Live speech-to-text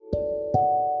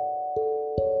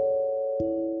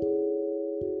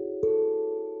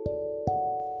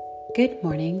Good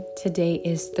morning. Today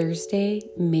is Thursday,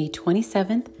 May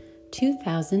 27th,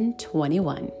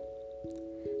 2021.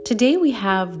 Today we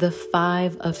have the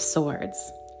Five of Swords.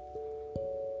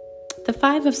 The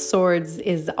Five of Swords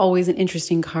is always an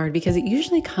interesting card because it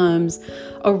usually comes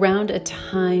around a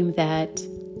time that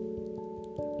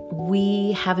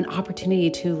we have an opportunity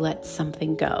to let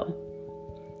something go.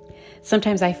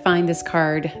 Sometimes I find this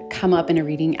card come up in a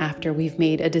reading after we've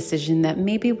made a decision that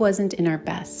maybe wasn't in our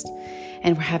best,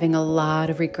 and we're having a lot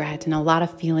of regret and a lot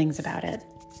of feelings about it.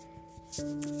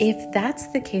 If that's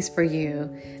the case for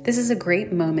you, this is a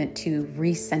great moment to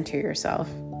recenter yourself,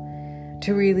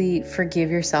 to really forgive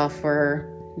yourself for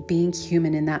being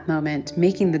human in that moment,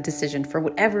 making the decision for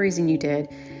whatever reason you did,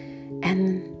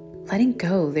 and letting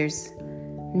go. There's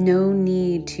no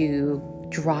need to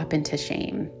drop into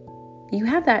shame. You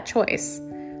have that choice.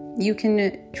 You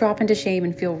can drop into shame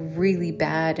and feel really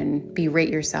bad and berate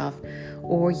yourself,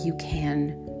 or you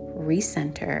can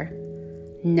recenter,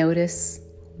 notice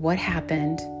what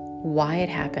happened, why it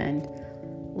happened,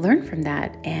 learn from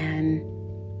that, and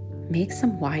make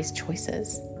some wise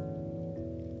choices.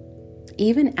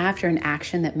 Even after an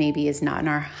action that maybe is not in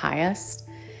our highest,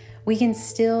 we can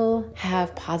still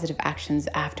have positive actions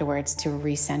afterwards to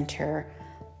recenter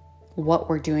what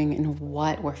we're doing and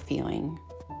what we're feeling.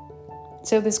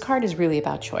 So this card is really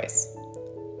about choice.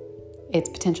 It's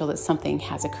potential that something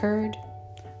has occurred,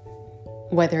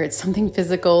 whether it's something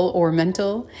physical or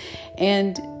mental,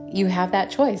 and you have that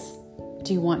choice.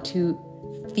 Do you want to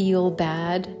feel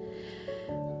bad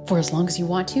for as long as you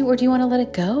want to, or do you want to let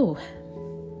it go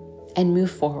and move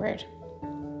forward?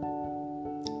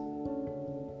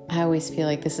 I always feel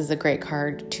like this is a great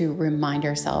card to remind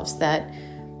ourselves that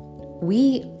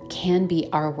we can be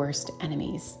our worst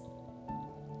enemies.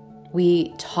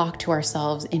 We talk to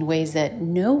ourselves in ways that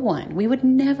we would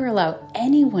never allow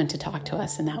anyone to talk to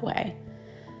us in that way.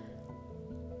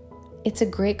 It's a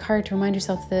great card to remind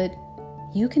yourself that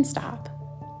you can stop.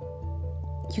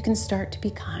 You can start to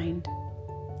be kind.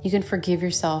 You can forgive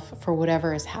yourself for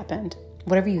whatever has happened,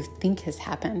 whatever you think has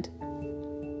happened,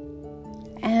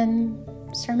 and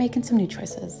start making some new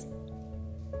choices.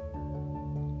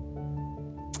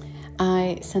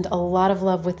 I send a lot of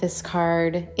love with this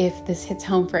card. If this hits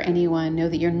home for anyone, know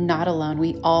that you're not alone.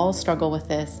 We all struggle with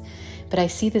this, but I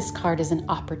see this card as an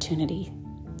opportunity.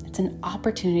 It's an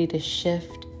opportunity to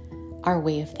shift our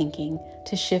way of thinking,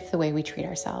 to shift the way we treat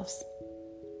ourselves.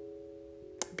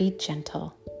 Be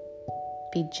gentle.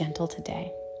 Be gentle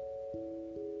today.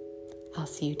 I'll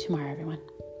see you tomorrow, everyone.